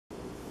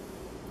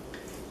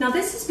Now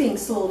this is being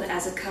sold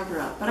as a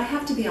cover-up, but I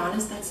have to be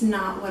honest, that's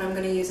not what I'm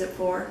going to use it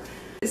for.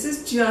 This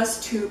is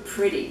just too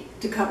pretty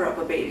to cover up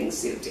a bathing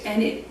suit,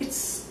 and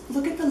it's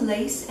look at the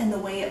lace and the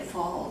way it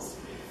falls.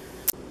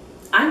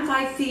 I'm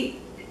 5 feet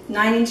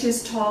 9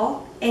 inches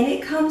tall, and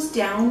it comes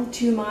down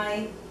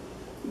to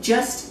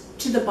just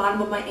to the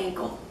bottom of my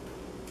ankle.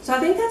 So I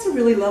think that's a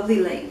really lovely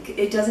length.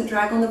 It doesn't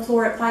drag on the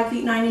floor at 5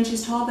 feet 9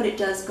 inches tall, but it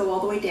does go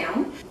all the way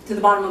down to the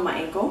bottom of my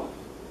ankle.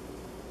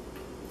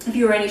 If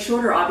you were any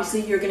shorter,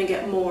 obviously you're going to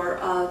get more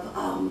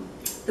of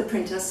the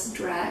princess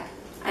drag.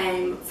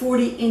 I'm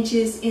 40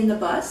 inches in the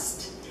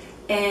bust,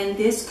 and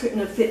this couldn't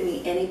have fit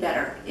me any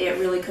better. It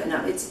really couldn't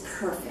have. It's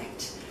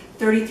perfect.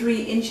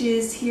 33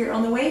 inches here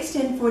on the waist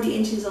and 40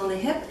 inches on the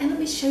hip. And let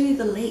me show you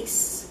the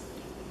lace.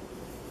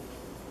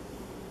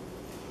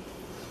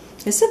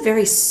 This is a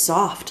very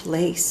soft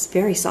lace,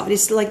 very soft.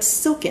 It's like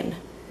silken.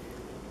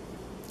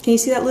 Can you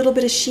see that little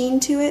bit of sheen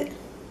to it?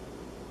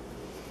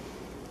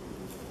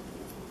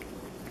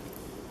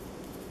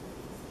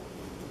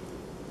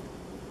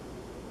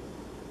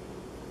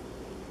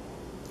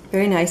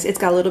 Very nice. It's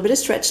got a little bit of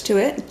stretch to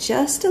it,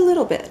 just a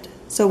little bit.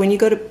 So when you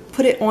go to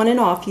put it on and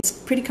off, it's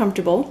pretty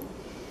comfortable.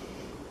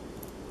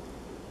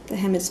 The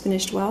hem is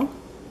finished well.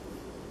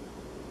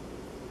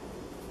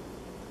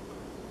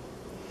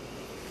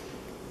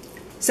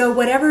 So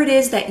whatever it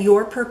is that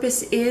your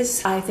purpose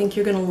is, I think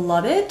you're going to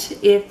love it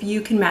if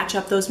you can match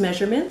up those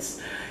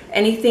measurements.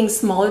 Anything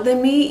smaller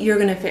than me, you're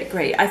going to fit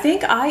great. I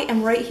think I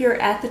am right here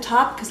at the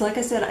top because, like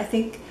I said, I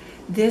think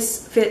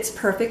this fits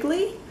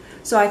perfectly.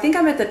 So I think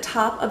I'm at the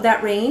top of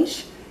that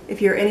range.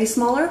 If you're any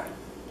smaller,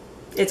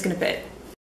 it's going to fit.